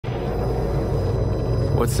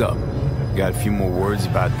What's up? Got a few more words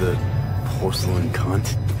about the porcelain cunt?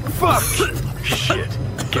 Fuck! Shit.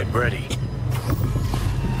 Get ready.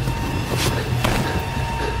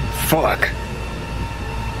 Fuck.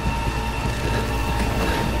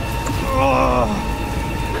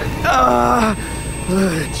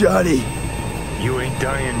 Johnny. You ain't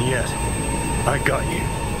dying yet. I got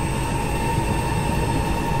you.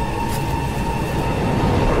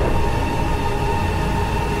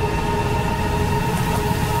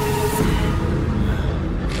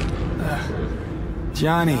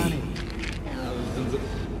 Johnny.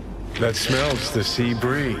 That smells the sea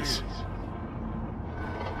breeze.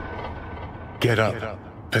 Get up.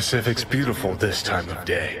 Pacific's beautiful this time of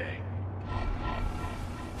day.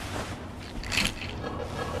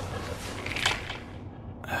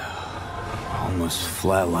 Almost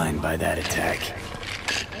flatlined by that attack.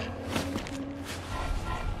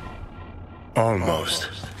 Almost.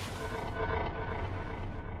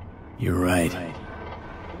 You're right.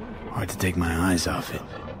 Hard to take my eyes off it.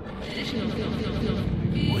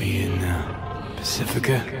 We in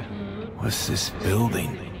Pacifica? What's this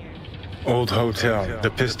building? Old hotel, the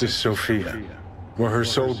Pistis Sophia. We're her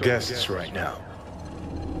sole guests right now.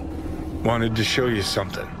 Wanted to show you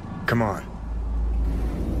something. Come on.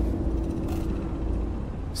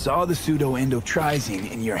 Saw the pseudo-endotrizine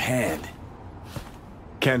in your head.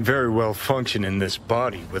 Can't very well function in this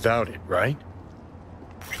body without it, right?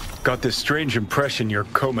 Got this strange impression your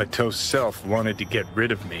comatose self wanted to get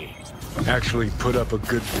rid of me. Actually put up a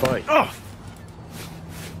good fight. Oh!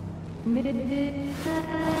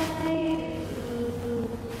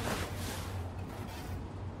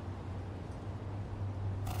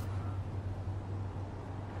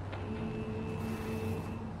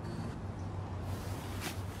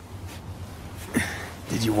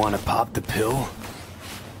 Did you want to pop the pill?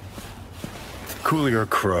 Coolier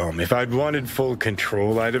Chrome, if I'd wanted full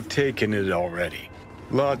control, I'd have taken it already.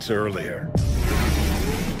 Lots earlier.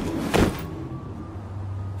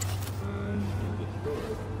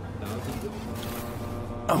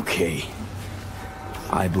 Okay.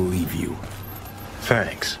 I believe you.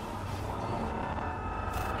 Thanks.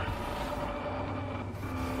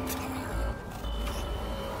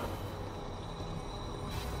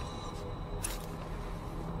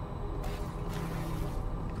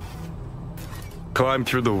 Climb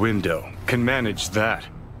through the window. Can manage that,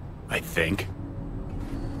 I think.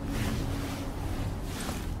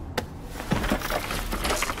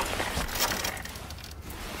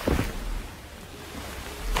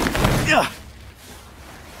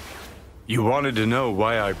 You wanted to know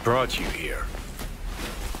why I brought you here.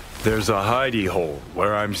 There's a hidey hole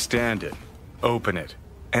where I'm standing. Open it.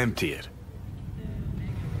 Empty it.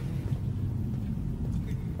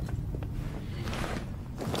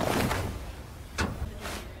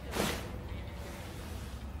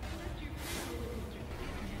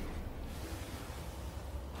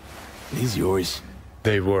 These yours?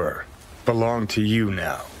 They were. Belong to you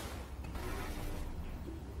now.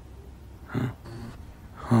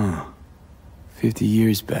 Huh. 50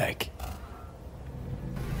 years back.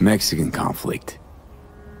 Mexican conflict.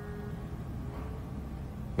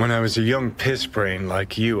 When I was a young pissbrain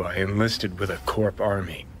like you, I enlisted with a Corp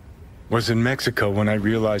army. Was in Mexico when I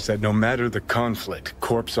realized that no matter the conflict,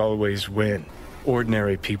 Corps always win.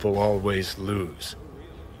 Ordinary people always lose.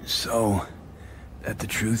 So, that the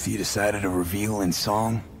truth you decided to reveal in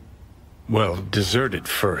song? Well, deserted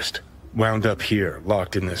first. Wound up here,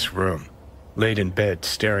 locked in this room. Laid in bed,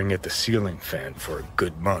 staring at the ceiling fan for a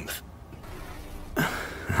good month.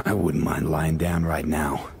 I wouldn't mind lying down right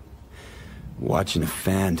now. Watching a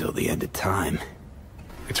fan till the end of time.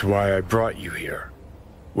 It's why I brought you here.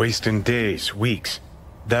 Wasting days, weeks.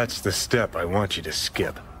 That's the step I want you to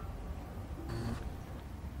skip.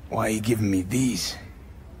 Why are you giving me these?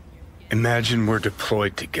 Imagine we're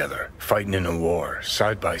deployed together, fighting in a war,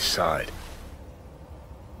 side by side.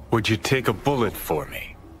 Would you take a bullet for me?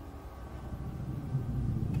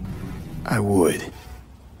 I would.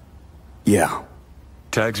 Yeah.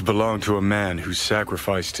 Tags belong to a man who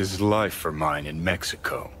sacrificed his life for mine in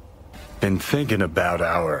Mexico. Been thinking about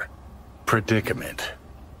our predicament.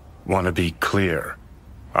 Want to be clear.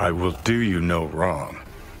 I will do you no wrong.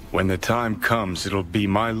 When the time comes, it'll be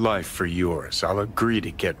my life for yours. I'll agree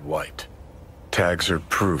to get wiped. Tags are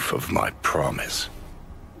proof of my promise.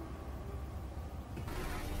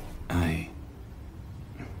 I'd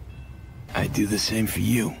do the same for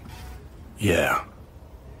you. Yeah.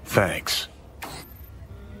 Thanks.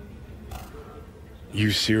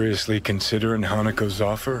 You seriously considering Hanako's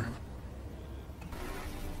offer?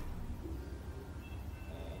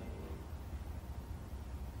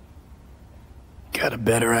 Got a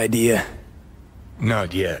better idea?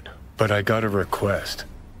 Not yet, but I got a request.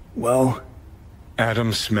 Well?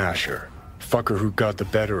 Adam Smasher. Fucker who got the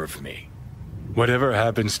better of me. Whatever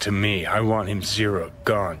happens to me, I want him zero,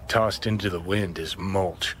 gone, tossed into the wind as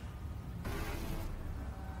mulch.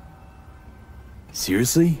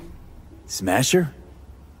 Seriously? Smasher?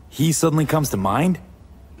 He suddenly comes to mind?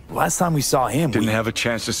 Last time we saw him, Didn't have a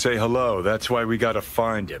chance to say hello, that's why we gotta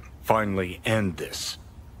find him. Finally end this.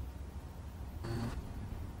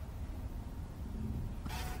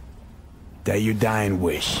 That your dying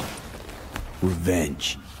wish.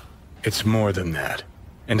 Revenge. It's more than that.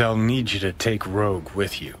 And I'll need you to take Rogue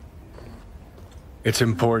with you. It's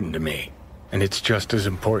important to me, and it's just as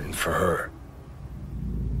important for her.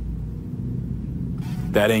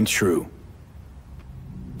 That ain't true.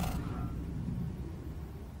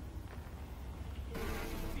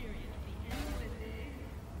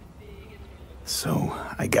 So,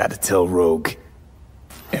 I gotta tell Rogue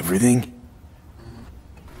everything?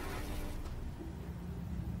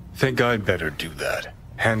 Think I'd better do that.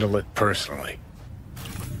 Handle it personally.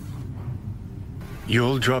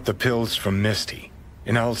 You'll drop the pills from Misty,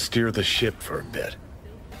 and I'll steer the ship for a bit.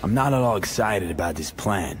 I'm not at all excited about this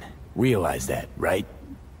plan. Realize that, right?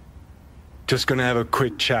 Just gonna have a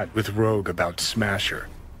quick chat with Rogue about Smasher.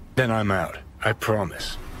 Then I'm out, I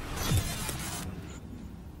promise.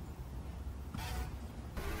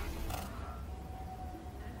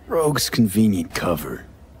 Rogue's convenient cover.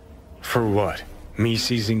 For what? Me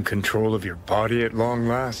seizing control of your body at long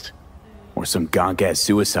last? Or some gonk-ass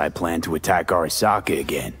suicide plan to attack Arasaka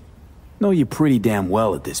again. Know you pretty damn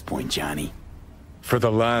well at this point, Johnny. For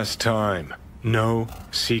the last time, no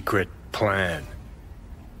secret plan.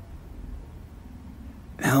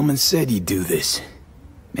 Hellman said you'd do this.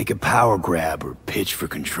 Make a power grab or pitch for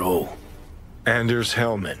control. Anders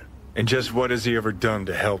Hellman. And just what has he ever done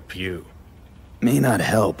to help you? May not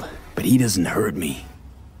help, but he doesn't hurt me.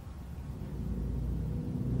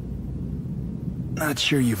 Not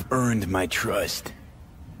sure you've earned my trust.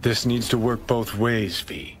 This needs to work both ways,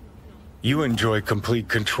 V. You enjoy complete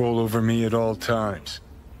control over me at all times.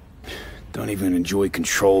 Don't even enjoy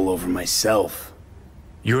control over myself.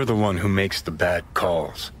 You're the one who makes the bad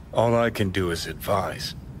calls. All I can do is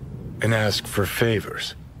advise. And ask for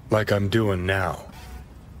favors, like I'm doing now.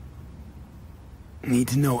 Need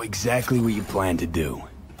to know exactly what you plan to do.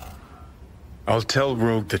 I'll tell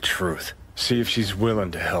Rogue the truth. See if she's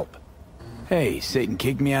willing to help. Hey, Satan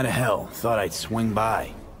kicked me out of hell. Thought I'd swing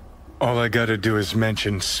by. All I gotta do is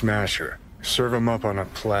mention Smasher. Serve him up on a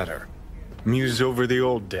platter. Muse over the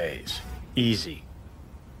old days. Easy.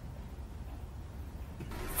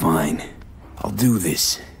 Fine. I'll do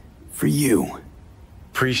this. For you.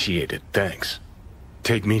 Appreciate it, thanks.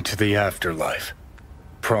 Take me to the afterlife.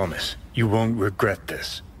 Promise, you won't regret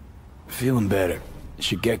this. Feeling better.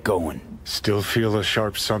 Should get going. Still feel a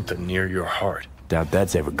sharp something near your heart. Doubt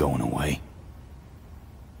that's ever going away.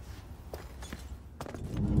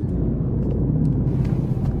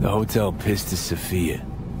 The Hotel Pistis Sophia.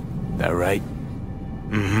 That right?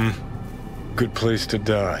 Mm-hmm. Good place to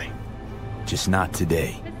die. Just not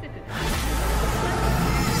today.